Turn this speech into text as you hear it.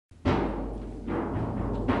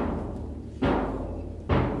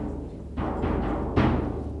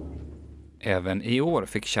Även i år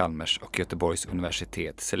fick Chalmers och Göteborgs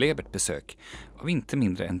universitet celebert besök av inte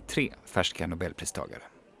mindre än 3 färska Nobelpristagare.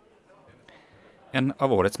 En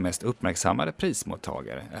av årets mest uppmärksammade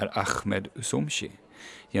prismottagare är Ahmet Üzümcü,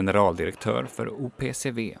 generaldirektör för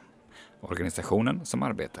OPCW, organisationen som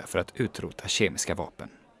arbetar för att utrota kemiska vapen.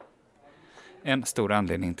 En stor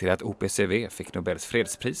anledning till att OPCW fick Nobels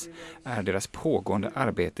fredspris är deras pågående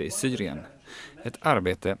arbete i Syrien. Ett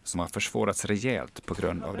arbete som har försvårats rejält på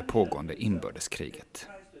grund av det pågående inbördeskriget.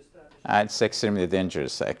 It's extremely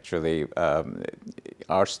dangerous actually.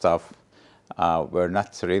 Our staff were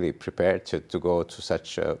not really prepared to go to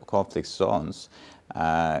such conflict zones,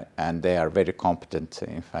 and they are very competent,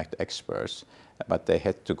 in fact, experts. But they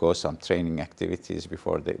had to go some training activities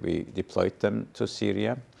before we deployed them to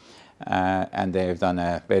Syria. And they have done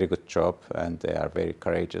a very good job, and they are very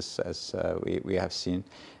courageous, as we have seen.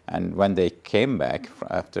 And when they came back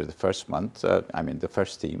after the first month, the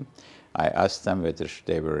first team, I asked them whether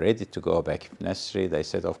they were ready to go back if necessary. They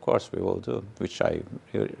said, of course we will do, which I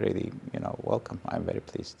really welcome. I'm very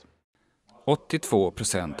pleased.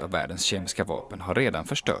 82% av världens kemiska vapen har redan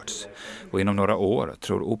förstörts och inom några år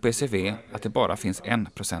tror OPCW att det bara finns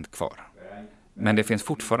 1% kvar. Men det finns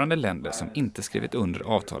fortfarande länder som inte skrivit under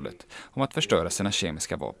avtalet om att förstöra sina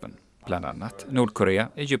kemiska vapen, bland annat Nordkorea,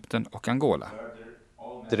 Egypten och Angola.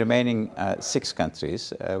 The remaining 6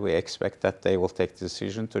 countries, we expect that they will take the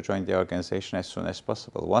decision to join the organization as soon as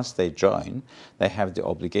possible. Once they join, they have the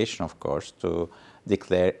obligation, of course, to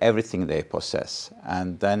declare everything they possess,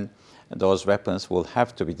 and then those weapons will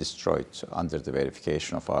have to be destroyed under the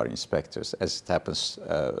verification of our inspectors, as it happens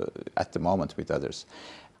at the moment with others.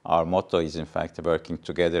 Our motto is, in fact, working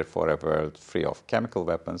together for a world free of chemical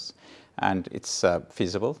weapons, and it's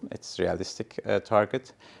feasible, it's a realistic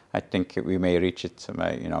target. I think we may reach it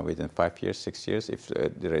within 5 years, 6 years, if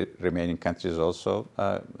the remaining countries also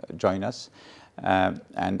join us.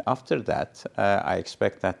 And after that, I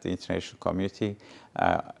expect that the international community,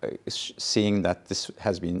 seeing that this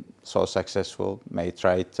has been so successful, may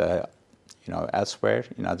try it elsewhere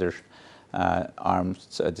in other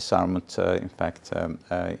arms disarmament,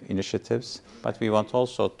 initiatives. But we want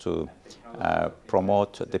also to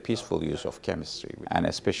promote the peaceful use of chemistry, and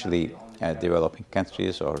especially developing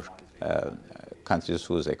countries or countries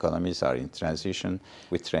whose economies are in transition.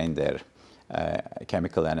 We train their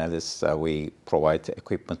chemical analysts, we provide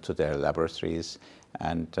equipment to their laboratories,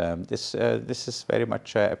 and this is very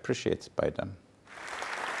much appreciated by them.